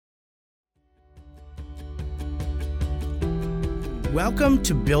Welcome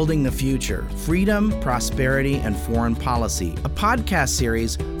to Building the Future, Freedom, Prosperity, and Foreign Policy, a podcast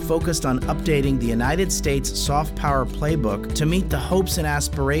series focused on updating the United States soft power playbook to meet the hopes and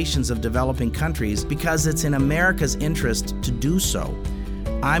aspirations of developing countries because it's in America's interest to do so.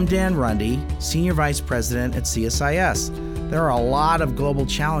 I'm Dan Runde, Senior Vice President at CSIS. There are a lot of global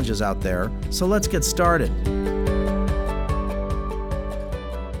challenges out there, so let's get started.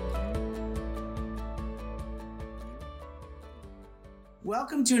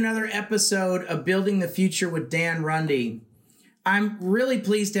 Welcome to another episode of Building the Future with Dan Runde. I'm really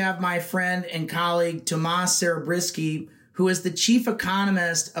pleased to have my friend and colleague Tomas Serebryski, who is the Chief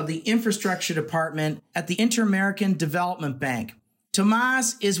Economist of the Infrastructure Department at the Inter-American Development Bank.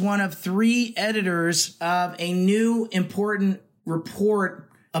 Tomas is one of three editors of a new important report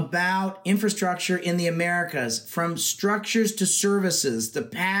about infrastructure in the Americas, from structures to services, the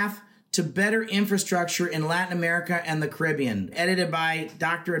path to better infrastructure in Latin America and the Caribbean, edited by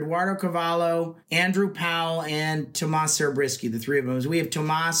Dr. Eduardo Cavallo, Andrew Powell, and Tomas Serebryski, the three of them. We have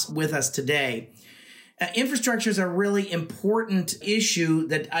Tomas with us today. Infrastructure is a really important issue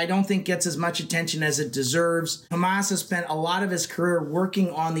that I don't think gets as much attention as it deserves. Tomas has spent a lot of his career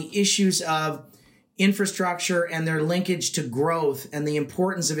working on the issues of infrastructure and their linkage to growth and the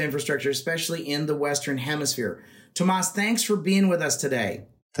importance of infrastructure, especially in the Western Hemisphere. Tomas, thanks for being with us today.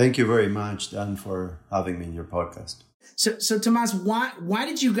 Thank you very much, Dan, for having me in your podcast. So Tomas, why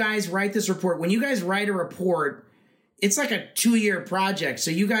did you guys write this report? When you guys write a report, it's like a 2-year project. So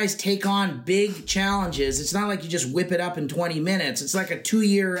you guys take on big challenges. It's not like you just whip it up in 20 minutes. It's like a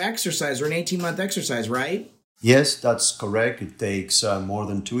 2-year exercise or an 18-month exercise, right? Yes, that's correct. It takes more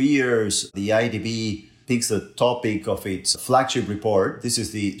than 2 years. The IDB picks the topic of its flagship report. This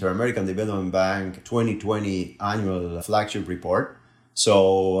is the Inter-American Development Bank 2020 annual flagship report.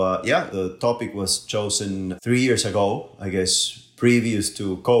 So, the topic was chosen 3 years ago, I guess, previous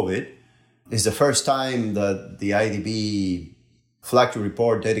to COVID. It's the first time that the IDB flagship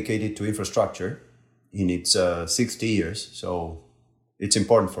report dedicated to infrastructure in its 60 years. So it's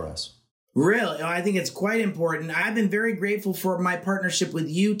important for us. Really? I think it's quite important. I've been very grateful for my partnership with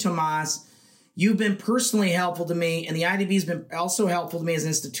you, Tomas. You've been personally helpful to me, and the IDB has been also helpful to me as an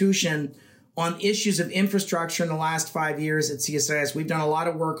institution on issues of infrastructure in the last 5 years at CSIS. We've done a lot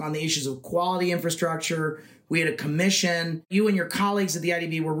of work on the issues of quality infrastructure. We had a commission. You and your colleagues at the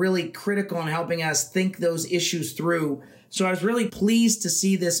IDB were really critical in helping us think those issues through. So I was really pleased to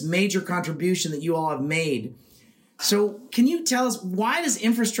see this major contribution that you all have made. So can you tell us, why does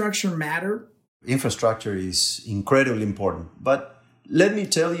infrastructure matter? Infrastructure is incredibly important. But let me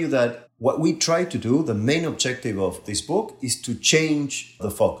tell you that what we try to do, the main objective of this book, is to change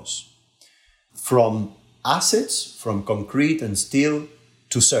the focus from assets, from concrete and steel,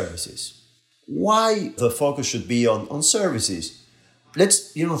 to services. Why the focus should be on services?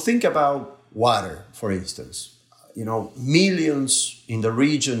 Let's think about water, for instance. Millions in the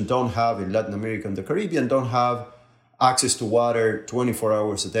region don't have, in Latin America and the Caribbean, don't have access to water 24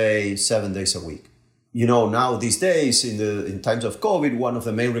 hours a day, 7 days a week. Now these days, in times of COVID, one of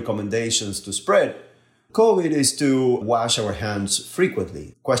the main recommendations to spread COVID is to wash our hands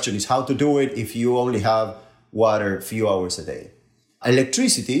frequently. Question is how to do it if you only have water a few hours a day.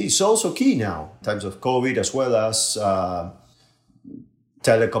 Electricity is also key now in times of COVID, as well as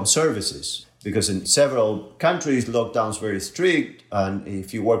telecom services, because in several countries, lockdowns very strict, and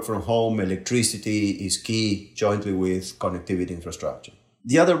if you work from home, electricity is key jointly with connectivity infrastructure.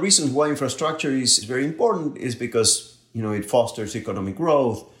 The other reasons why infrastructure is very important is because it fosters economic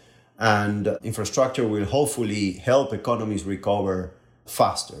growth, and infrastructure will hopefully help economies recover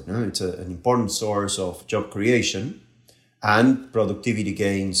faster. It's an important source of job creation and productivity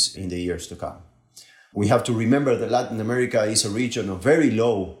gains in the years to come. We have to remember that Latin America is a region of very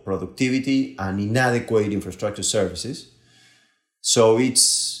low productivity and inadequate infrastructure services. So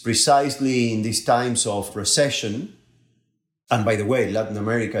it's precisely in these times of recession, and by the way, Latin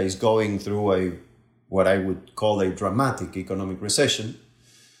America is going through what I would call a dramatic economic recession.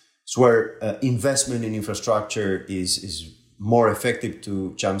 It's where investment in infrastructure is more effective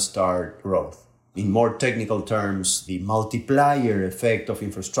to jumpstart growth. In more technical terms, the multiplier effect of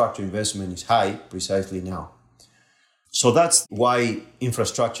infrastructure investment is high precisely now. So that's why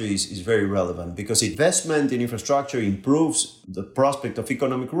infrastructure is very relevant, because investment in infrastructure improves the prospect of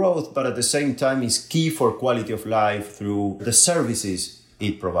economic growth, but at the same time is key for quality of life through the services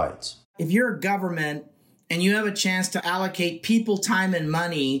it provides. If you're a government and you have a chance to allocate people, time, and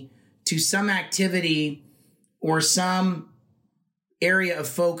money to some activity or some area of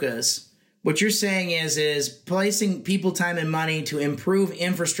focus, what you're saying is placing people, time, and money to improve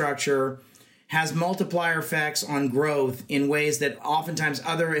infrastructure has multiplier effects on growth in ways that oftentimes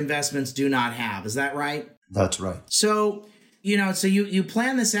other investments do not have. Is that right? That's right. So, you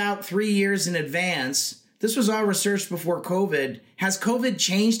plan this out 3 years in advance. This was all researched before COVID. Has COVID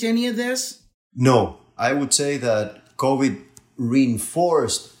changed any of this? No, I would say that COVID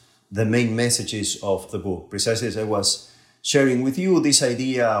reinforced the main messages of the book. Precisely as I was sharing with you, this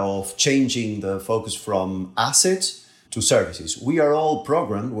idea of changing the focus from assets to services. We are all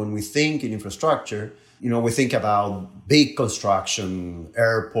programmed when we think in infrastructure. We think about big construction,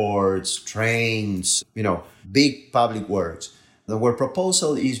 airports, trains, big public works. Our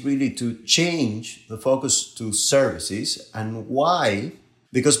proposal is really to change the focus to services. And why?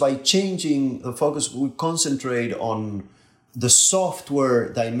 Because by changing the focus, we concentrate on the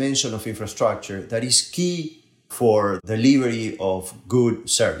software dimension of infrastructure that is key for delivery of good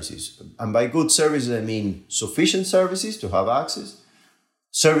services. And by good services, I mean sufficient services to have access,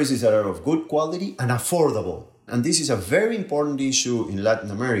 services that are of good quality and affordable. And this is a very important issue in Latin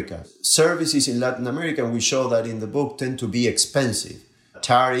America. Services in Latin America, we show that in the book, tend to be expensive.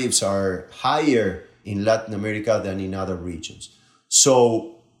 Tariffs are higher in Latin America than in other regions.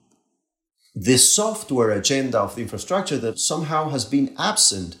 So the software agenda of the infrastructure that somehow has been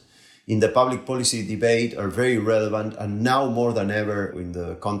absent in the public policy debate are very relevant, and now more than ever in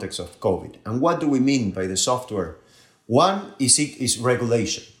the context of COVID. And what do we mean by the software? One is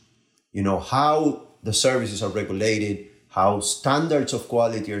regulation. How the services are regulated, how standards of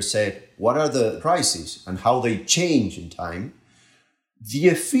quality are set, what are the prices and how they change in time. The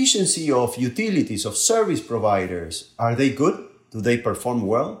efficiency of utilities, of service providers, are they good? Do they perform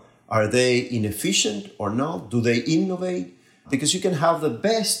well? Are they inefficient or not? Do they innovate? Because you can have the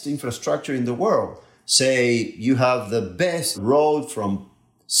best infrastructure in the world. Say you have the best road from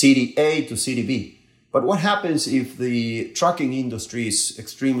city A to city B. But what happens if the trucking industry is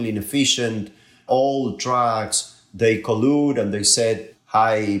extremely inefficient? All trucks, they collude and they set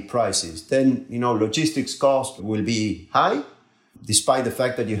high prices. Then, logistics cost will be high, despite the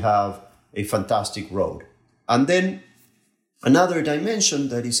fact that you have a fantastic road. And then another dimension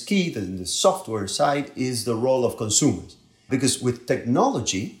that is key in the software side is the role of consumers. Because with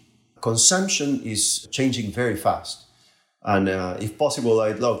technology, consumption is changing very fast. And if possible,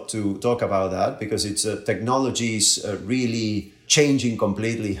 I'd love to talk about that because technology is really changing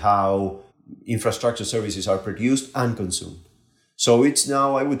completely how infrastructure services are produced and consumed. So it's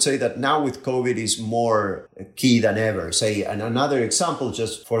now, I would say that now with COVID is more key than ever. Say, and another example,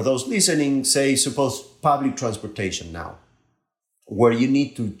 just for those listening, suppose public transportation now, where you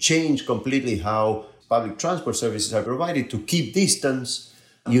need to change completely how public transport services are provided to keep distance.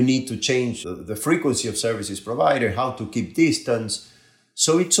 You need to change the frequency of services provided, how to keep distance.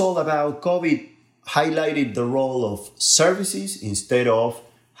 So it's all about COVID highlighted the role of services instead of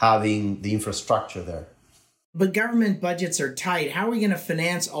having the infrastructure there. But government budgets are tight. How are we going to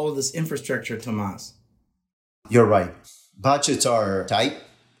finance all of this infrastructure, Tomas? You're right. Budgets are tight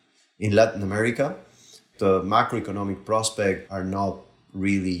in Latin America. The macroeconomic prospects are not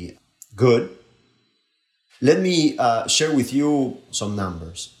really good. Let me share with you some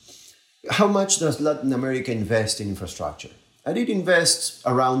numbers. How much does Latin America invest in infrastructure? And it invests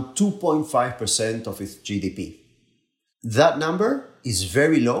around 2.5% of its GDP. That number is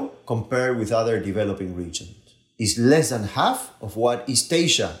very low compared with other developing regions. It's less than half of what East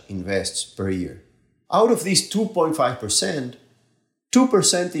Asia invests per year. Out of this 2.5%,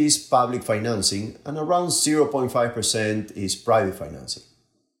 2% is public financing and around 0.5% is private financing.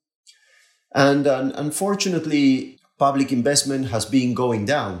 And unfortunately, public investment has been going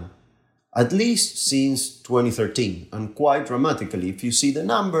down, at least since 2013, and quite dramatically. If you see the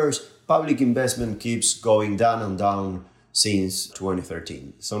numbers, public investment keeps going down and down since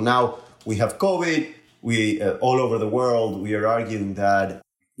 2013. So now we have COVID. We all over the world, we are arguing that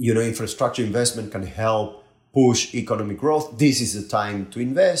infrastructure investment can help push economic growth. This is the time to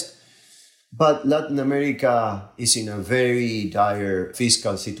invest. But Latin America is in a very dire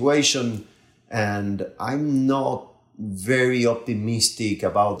fiscal situation. And I'm not very optimistic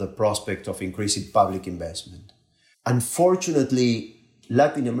about the prospect of increasing public investment. Unfortunately,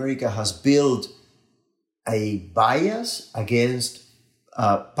 Latin America has built a bias against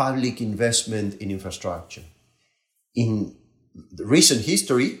public investment in infrastructure. In the recent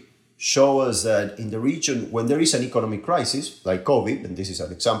history, show us that in the region, when there is an economic crisis, like COVID, and this is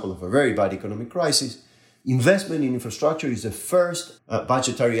an example of a very bad economic crisis, investment in infrastructure is the first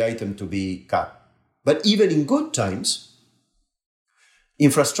budgetary item to be cut. But even in good times,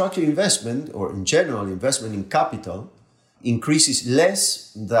 infrastructure investment, or in general investment in capital, increases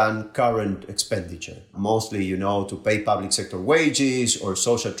less than current expenditure. Mostly, to pay public sector wages or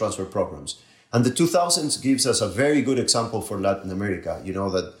social transfer programs. And the 2000s gives us a very good example for Latin America. You know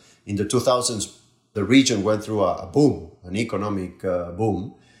that in the 2000s, the region went through a boom, an economic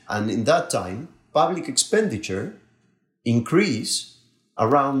boom. And in that time, public expenditure increased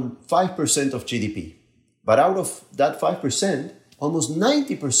around 5% of GDP. But out of that 5%, almost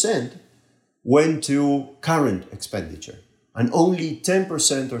 90% went to current expenditure. And only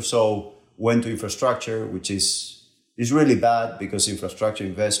 10% or so went to infrastructure, which is really bad because infrastructure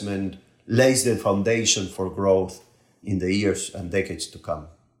investment lays the foundation for growth in the years and decades to come.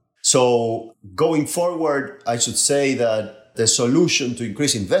 So going forward, I should say that the solution to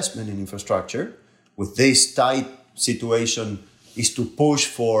increase investment in infrastructure with this tight situation is to push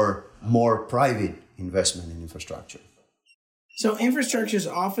for more private investment in infrastructure. So infrastructure is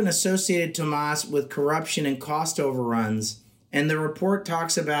often associated, Tomas, with corruption and cost overruns. And the report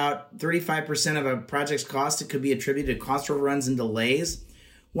talks about 35% of a project's cost, it could be attributed to cost overruns and delays.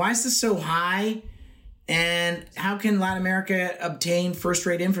 Why is this so high? And how can Latin America obtain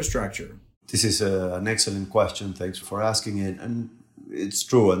first-rate infrastructure? This is an excellent question. Thanks for asking it. And it's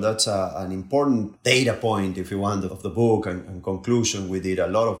true. And that's an important data point, if you want, of the book and conclusion. We did a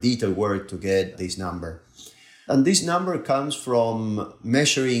lot of detailed work to get this number. And this number comes from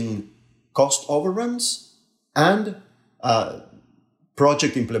measuring cost overruns and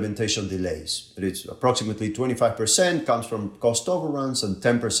project implementation delays. It's approximately 25% comes from cost overruns and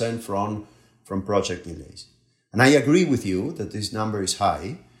 10% from project delays. And I agree with you that this number is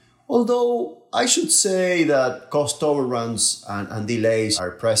high, although I should say that cost overruns and delays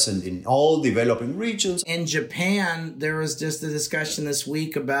are present in all developing regions. In Japan, there was just a discussion this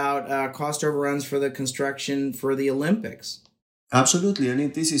week about cost overruns for the construction for the Olympics. Absolutely.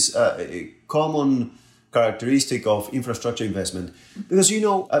 And this is a common characteristic of infrastructure investment. Because,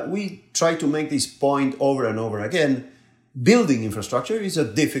 we try to make this point over and over again. Building infrastructure is a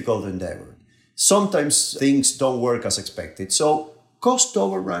difficult endeavor. Sometimes things don't work as expected. So cost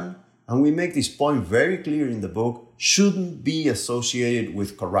overrun, and we make this point very clear in the book, shouldn't be associated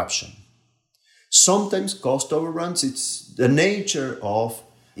with corruption. Sometimes cost overruns, it's the nature of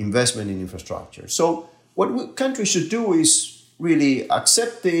investment in infrastructure. So what countries should do is really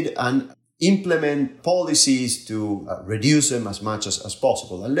accept it and implement policies to reduce them as much as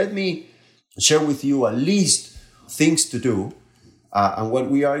possible. And let me share with you a list of things to do. And what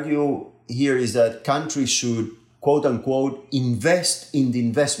we argue here is that countries should, quote unquote, invest in the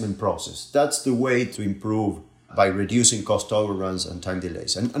investment process. That's the way to improve by reducing cost overruns and time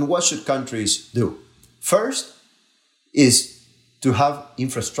delays. And what should countries do? First is to have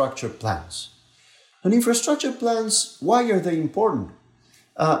infrastructure plans. And infrastructure plans, why are they important?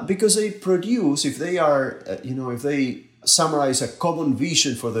 Because they produce, if they summarize a common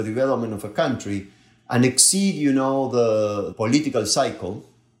vision for the development of a country and exceed, the political cycle,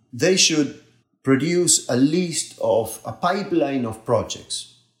 they should produce a list of a pipeline of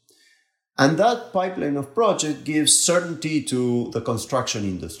projects. And that pipeline of projects gives certainty to the construction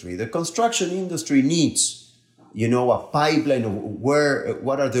industry. The construction industry needs, a pipeline of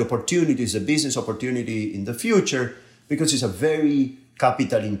what are the opportunities, the business opportunity in the future, because it's a very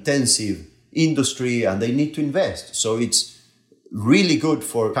capital intensive industry and they need to invest. So it's really good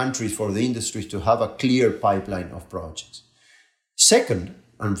for countries, for the industry to have a clear pipeline of projects. Second,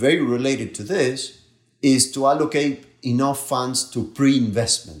 and very related to this, is to allocate enough funds to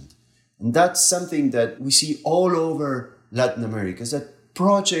pre-investment. And that's something that we see all over Latin America, is that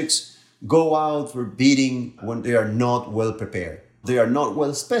projects go out for bidding when they are not well prepared. They are not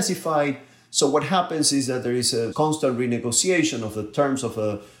well specified. So what happens is that there is a constant renegotiation of the terms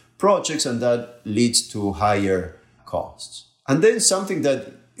of projects, and that leads to higher costs. And then something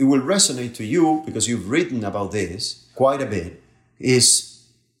that it will resonate to you, because you've written about this quite a bit, is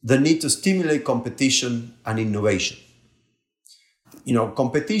the need to stimulate competition and innovation.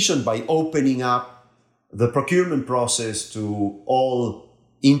 Competition by opening up the procurement process to all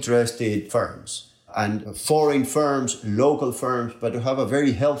interested firms, and foreign firms, local firms, but to have a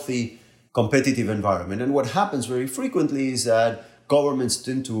very healthy competitive environment. And what happens very frequently is that governments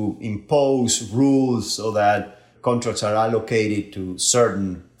tend to impose rules so that contracts are allocated to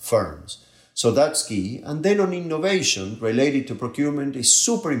certain firms. So that's key. And then on innovation related to procurement is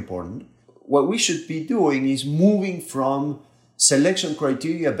super important. What we should be doing is moving from selection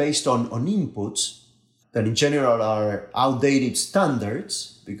criteria based on inputs that in general are outdated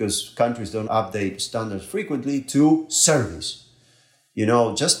standards, because countries don't update standards frequently, to service.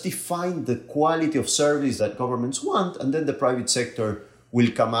 Just define the quality of service that governments want, and then the private sector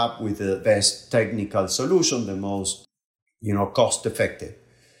will come up with the best technical solution, the most, cost effective.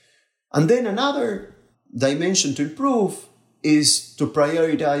 And then another dimension to improve is to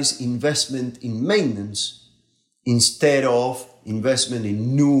prioritize investment in maintenance instead of investment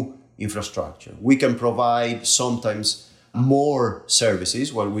in new infrastructure. We can provide sometimes more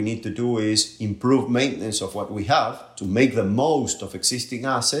services. What we need to do is improve maintenance of what we have to make the most of existing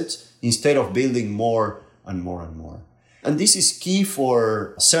assets instead of building more and more and more. And this is key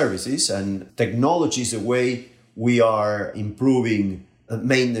for services, and technology is the way we are improving the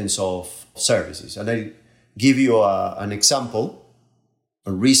maintenance of services. And I give you an example.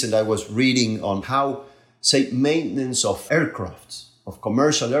 Recently, I was reading on how, say, maintenance of aircrafts, of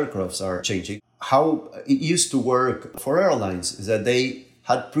commercial aircrafts are changing. How it used to work for airlines is that they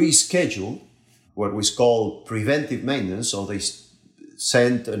had pre-scheduled what was called preventive maintenance. So they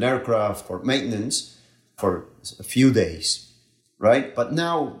sent an aircraft for maintenance for a few days, right? But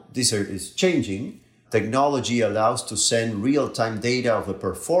now this is changing. Technology allows to send real-time data of the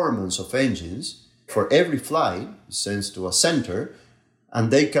performance of engines for every flight, sends to a center,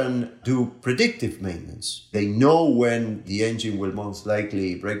 and they can do predictive maintenance. They know when the engine will most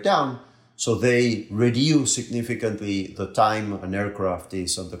likely break down, so they reduce significantly the time an aircraft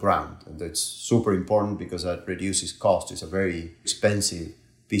is on the ground. And that's super important because that reduces cost. It's a very expensive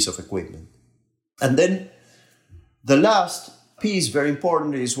piece of equipment. And then the last piece, very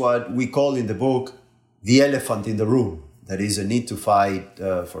important, is what we call in the book the elephant in the room. That is a need to fight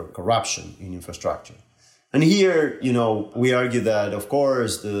for corruption in infrastructure. And here, we argue that, of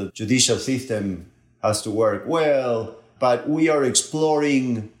course, the judicial system has to work well, but we are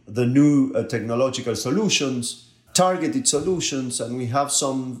exploring the new technological solutions, targeted solutions, and we have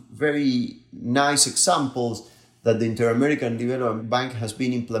some very nice examples that the Inter-American Development Bank has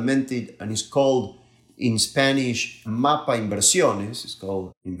been implemented, and is called in Spanish Mapa Inversiones. It's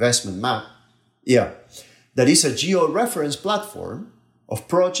called Investment Map. That is a geo-reference platform of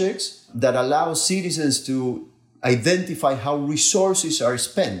projects that allows citizens to identify how resources are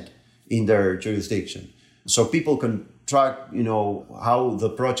spent in their jurisdiction. So people can track, how the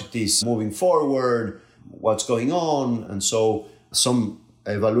project is moving forward, what's going on. And so some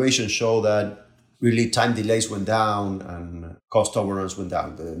evaluations show that really time delays went down and cost overruns went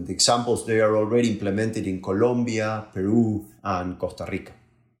down. The examples, they are already implemented in Colombia, Peru, and Costa Rica.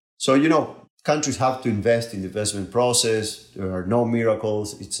 So, countries have to invest in the investment process. There are no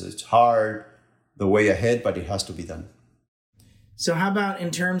miracles. It's hard, the way ahead, but it has to be done. So how about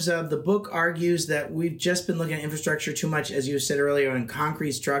in terms of, the book argues that we've just been looking at infrastructure too much, as you said earlier, in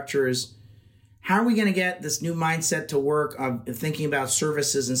concrete structures. How are we going to get this new mindset to work of thinking about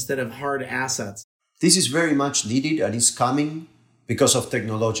services instead of hard assets? This is very much needed, and it's coming because of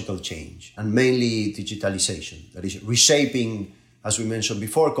technological change and mainly digitalization. That is reshaping, as we mentioned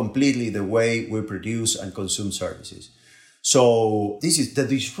before, completely the way we produce and consume services. So the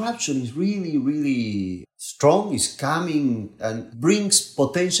disruption is really, really strong, is coming and brings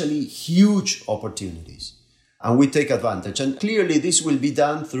potentially huge opportunities. And we take advantage. And clearly this will be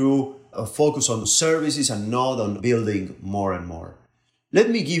done through a focus on services and not on building more and more.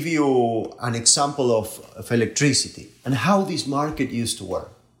 Let me give you an example of electricity and how this market used to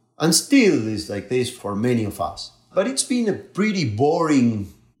work. And still is like this for many of us. But it's been a pretty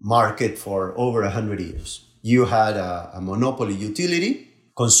boring market for over 100 years. You had a monopoly utility.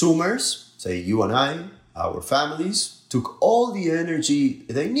 Consumers, say you and I, our families, took all the energy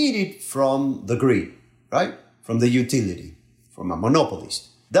they needed from the grid, right? From the utility, from a monopolist.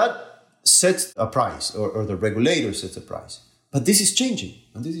 That sets a price, or the regulator sets a price. But this is changing,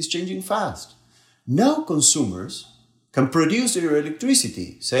 and this is changing fast. Now consumers can produce their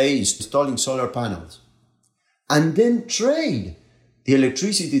electricity, say installing solar panels, and then trade the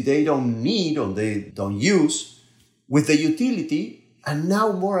electricity they don't need or they don't use with the utility, and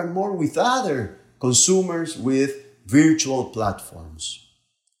now more and more with other consumers with virtual platforms.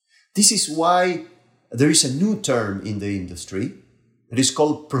 This is why there is a new term in the industry that is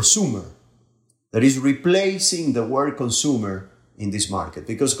called prosumer, that is replacing the word consumer in this market,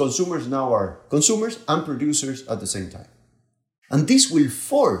 because consumers now are consumers and producers at the same time. And this will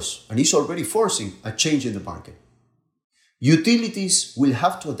force, and is already forcing, a change in the market. Utilities will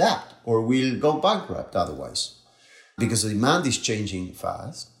have to adapt or will go bankrupt otherwise, because the demand is changing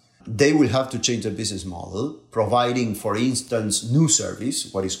fast. They will have to change their business model, providing, for instance, new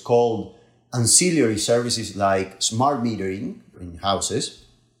service, what is called ancillary services like smart metering in houses,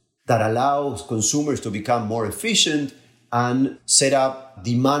 that allows consumers to become more efficient and set up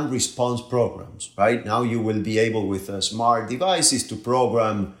demand response programs, right? Now you will be able with smart devices to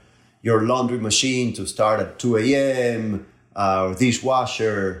program your laundry machine to start at 2 a.m., or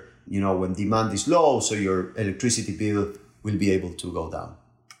dishwasher, when demand is low, so your electricity bill will be able to go down.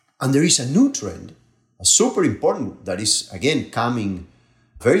 And there is a new trend, a super important that is, again, coming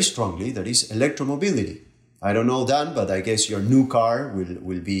very strongly, that is electromobility. I don't know, Dan, but I guess your new car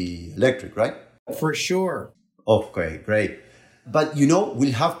will be electric, right? For sure. Okay, great. But,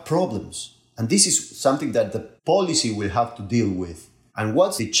 we'll have problems. And this is something that the policy will have to deal with. And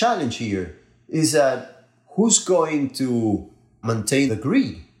what's the challenge here is that who's going to maintain the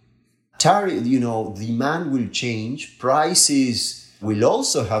grid? Demand will change. Prices will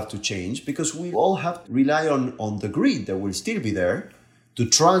also have to change because we all have to rely on the grid that will still be there to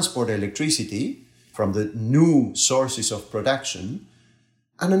transport electricity from the new sources of production.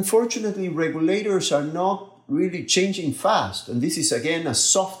 And unfortunately, regulators are not really changing fast. And this is, again, a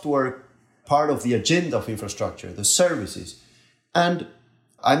software part of the agenda of infrastructure, the services. And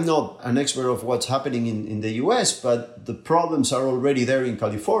I'm not an expert of what's happening in the US, but the problems are already there in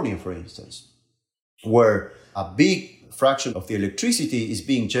California, for instance, where a big fraction of the electricity is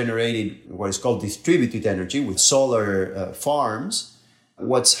being generated, what is called distributed energy, with solar farms.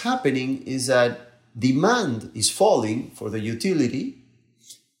 What's happening is that demand is falling for the utility,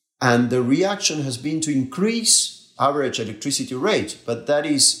 and the reaction has been to increase average electricity rates, but that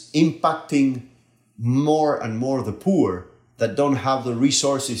is impacting more and more the poor that don't have the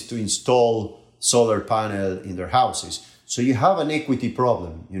resources to install solar panel in their houses. So you have an equity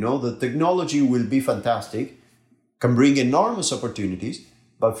problem. The technology will be fantastic, can bring enormous opportunities,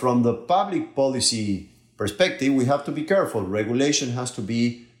 but from the public policy perspective, we have to be careful. Regulation has to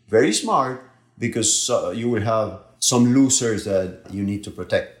be very smart because you will have some losers that you need to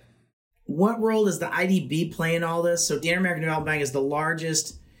protect. What role does the IDB play in all this? So the Inter-American Development Bank is the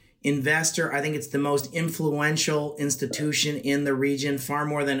largest investor. I think it's the most influential institution in the region, far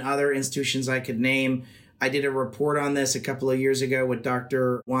more than other institutions I could name. I did a report on this a couple of years ago with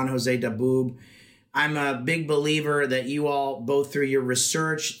Dr. Juan Jose Daboob. I'm a big believer that you all, both through your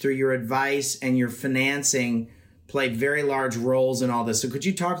research, through your advice, and your financing, play very large roles in all this. So could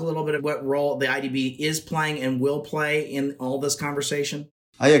you talk a little bit of what role the IDB is playing and will play in all this conversation?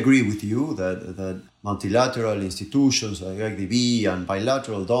 I agree with you that multilateral institutions like IDB and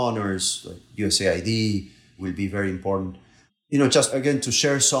bilateral donors like USAID will be very important. Just again to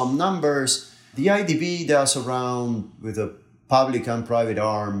share some numbers, the IDB does around, with a public and private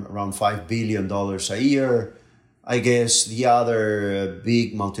arm, around $5 billion a year. I guess the other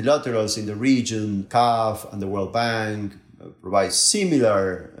big multilaterals in the region, CAF and the World Bank, provide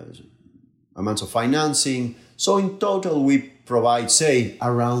similar amounts of financing. So in total, we provide, say,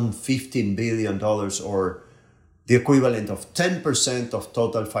 around $15 billion or the equivalent of 10% of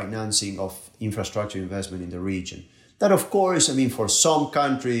total financing of infrastructure investment in the region. That, of course, for some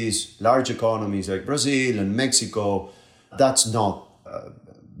countries, large economies like Brazil and Mexico, that's not a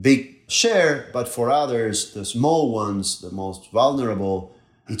big share, but for others, the small ones, the most vulnerable,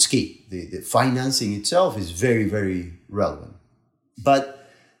 it's key. The financing itself is very, very relevant. But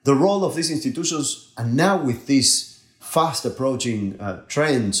the role of these institutions, and now with these fast approaching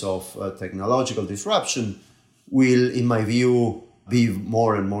trends of technological disruption, will, in my view, be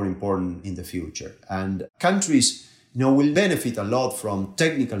more and more important in the future. And countries, will benefit a lot from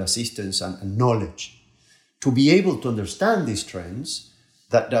technical assistance and knowledge to be able to understand these trends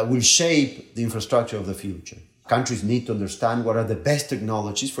that will shape the infrastructure of the future. Countries need to understand what are the best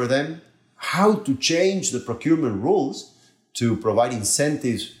technologies for them, how to change the procurement rules to provide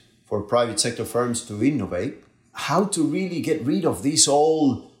incentives for private sector firms to innovate, how to really get rid of these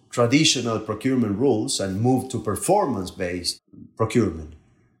old traditional procurement rules and move to performance-based procurement.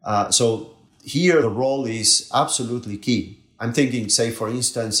 So here the role is absolutely key. I'm thinking, say, for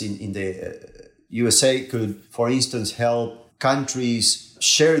instance, in the USA could, for instance, help countries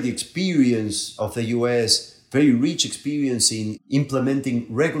share the experience of the US, very rich experience in implementing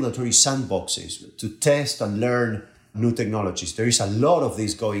regulatory sandboxes to test and learn new technologies. There is a lot of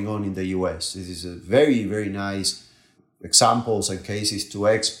this going on in the US. This is a very, very nice examples and cases to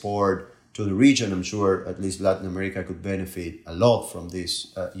export to the region. I'm sure at least Latin America could benefit a lot from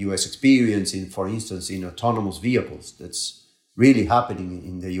this US experience in, for instance, in autonomous vehicles. That's really happening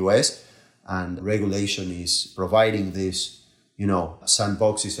in the US, and regulation is providing these,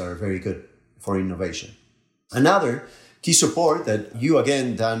 sandboxes that are very good for innovation. Another key support that you,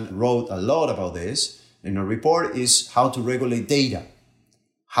 again, Dan, wrote a lot about this in a report is how to regulate data,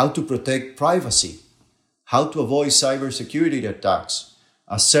 how to protect privacy, how to avoid cybersecurity attacks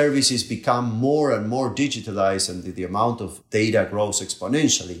as services become more and more digitalized and the amount of data grows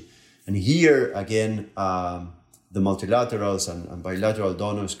exponentially. And here, again, the multilaterals and bilateral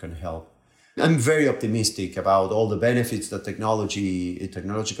donors can help. I'm very optimistic about all the benefits that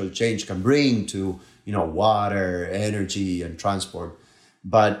technological change can bring to, water, energy, and transport.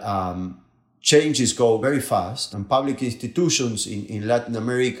 But changes go very fast, and public institutions in Latin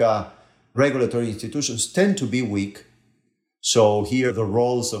America, regulatory institutions, tend to be weak. So here the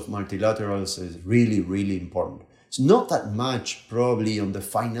roles of multilaterals is really, really important. It's not that much probably on the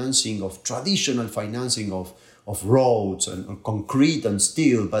financing of traditional financing of roads and concrete and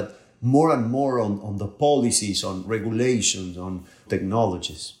steel, but more and more on the policies, on regulations, on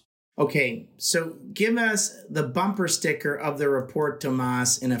technologies. Okay, so give us the bumper sticker of the report,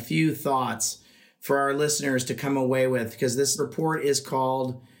 Tomas, in a few thoughts for our listeners to come away with, because this report is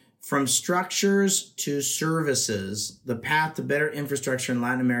called From Structures to Services, the Path to Better Infrastructure in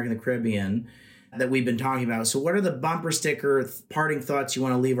Latin America and the Caribbean, that we've been talking about. So what are the bumper sticker parting thoughts you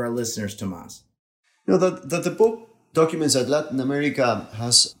want to leave our listeners, Tomas? You know, the book documents that Latin America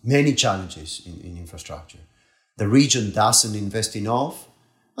has many challenges in infrastructure. The region doesn't invest enough,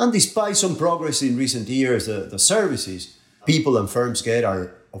 and despite some progress in recent years, the services people and firms get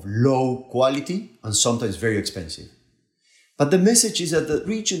are of low quality and sometimes very expensive. But the message is that the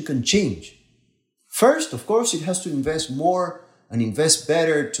region can change. First, of course, it has to invest more and invest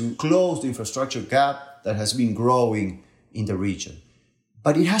better to close the infrastructure gap that has been growing in the region.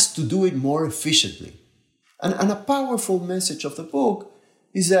 But it has to do it more efficiently. And a powerful message of the book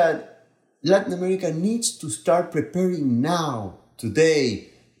is that Latin America needs to start preparing now, today,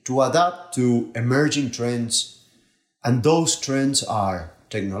 to adapt to emerging trends. And those trends are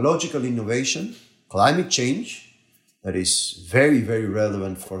technological innovation, climate change, that is very, very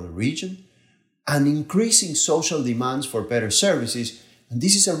relevant for the region, and increasing social demands for better services. And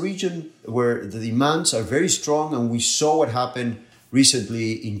this is a region where the demands are very strong, and we saw what happened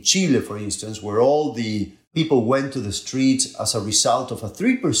recently in Chile, for instance, where all the people went to the streets as a result of a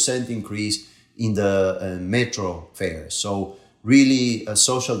 3% increase in the metro fares. So really,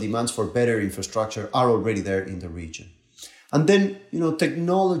 social demands for better infrastructure are already there in the region. And then,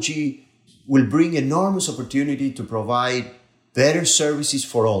 technology will bring enormous opportunity to provide better services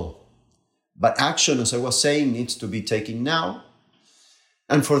for all. But action, as I was saying, needs to be taken now.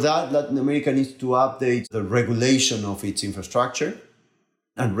 And for that, Latin America needs to update the regulation of its infrastructure.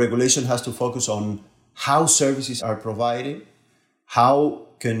 And regulation has to focus on how services are provided, how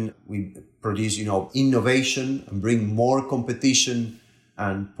can we produce, innovation and bring more competition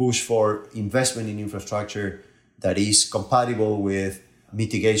and push for investment in infrastructure that is compatible with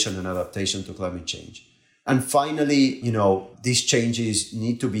mitigation and adaptation to climate change. And finally, these changes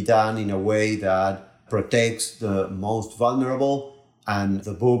need to be done in a way that protects the most vulnerable. And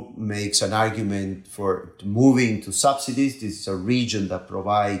the book makes an argument for moving to subsidies. This is a region that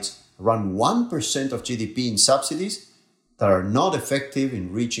provides around 1% of GDP in subsidies that are not effective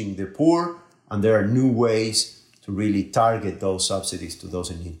in reaching the poor. And there are new ways to really target those subsidies to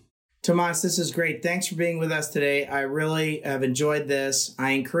those in need. Tomas, this is great. Thanks for being with us today. I really have enjoyed this.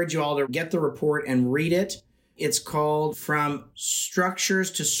 I encourage you all to get the report and read it. It's called From Structures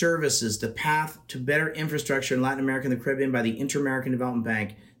to Services, the Path to Better Infrastructure in Latin America and the Caribbean by the Inter-American Development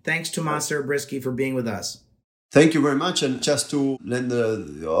Bank. Thanks, Tomas Serebrisky, for being with us. Thank you very much. And just to let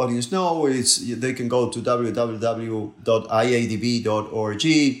the audience know, they can go to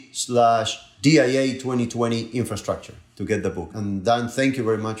www.iadb.org/DIA 2020 infrastructure to get the book. And Dan, thank you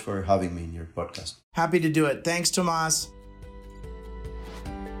very much for having me in your podcast. Happy to do it. Thanks, Tomas.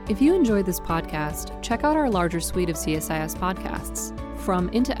 If you enjoyed this podcast, check out our larger suite of CSIS podcasts. From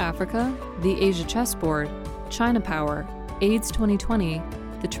Into Africa, The Asia Chessboard, China Power, AIDS 2020,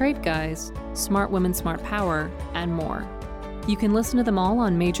 The Trade Guys, Smart Women, Smart Power, and more. You can listen to them all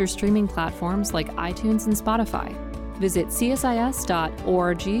on major streaming platforms like iTunes and Spotify. Visit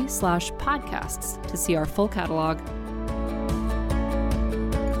csis.org/podcasts to see our full catalog